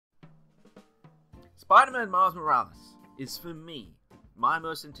Spider-Man Miles Morales is, for me, my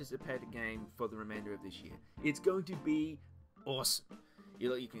most anticipated game for the remainder of this year. It's going to be awesome.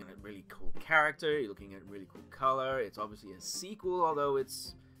 You're looking at a really cool character, you're looking at really cool color. It's obviously a sequel, although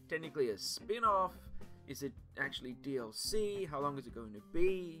it's technically a spin-off. Is it actually DLC? How long is it going to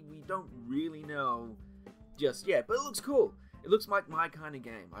be? We don't really know just yet, but it looks cool. It looks like my kind of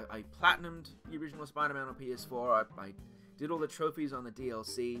game. I platinumed the original Spider-Man on PS4. I did all the trophies on the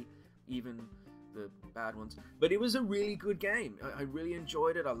DLC, even the bad ones. But it was a really good game. I really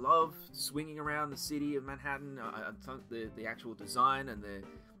enjoyed it. I love swinging around the city of Manhattan. I thought the actual design and the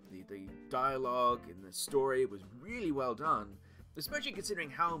dialogue and the story was really well done, especially considering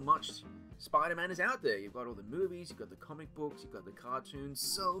how much Spider-Man is out there. You've got all the movies, you've got the comic books, you've got the cartoons,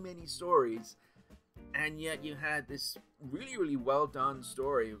 so many stories. And yet you had this really, really well done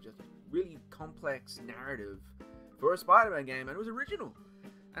story of just really complex narrative for a Spider-Man game, and it was original.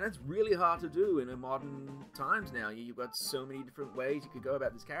 And that's really hard to do in a modern times now. You've got so many different ways you could go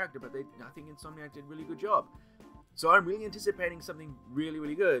about this character, but I think Insomniac did a really good job. So I'm really anticipating something really,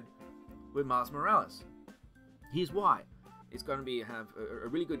 really good with Miles Morales. Here's why. It's going to have a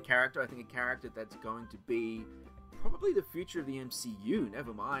really good character. I think a character that's going to be probably the future of the MCU,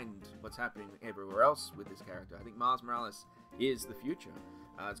 never mind what's happening everywhere else with this character. I think Miles Morales is the future.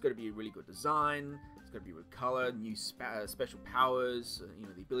 It's going to be a really good design, it's going to be with color, new special powers,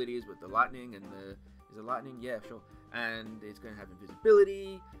 the abilities with the lightning and the... Is it lightning? Yeah, sure. And it's going to have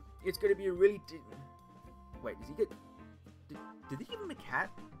invisibility. It's going to be a really... Wait, does he get... Did they give him a cat?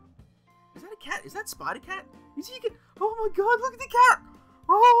 Is that a cat? Is that Spider-Cat? Is he a cat? Oh my god, look at the cat!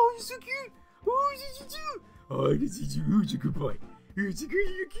 Oh, he's so cute! Oh, he's so cute! Oh, he's a good boy. He's a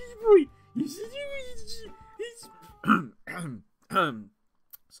good boy. He's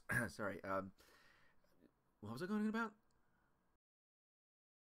sorry. What was I going on about?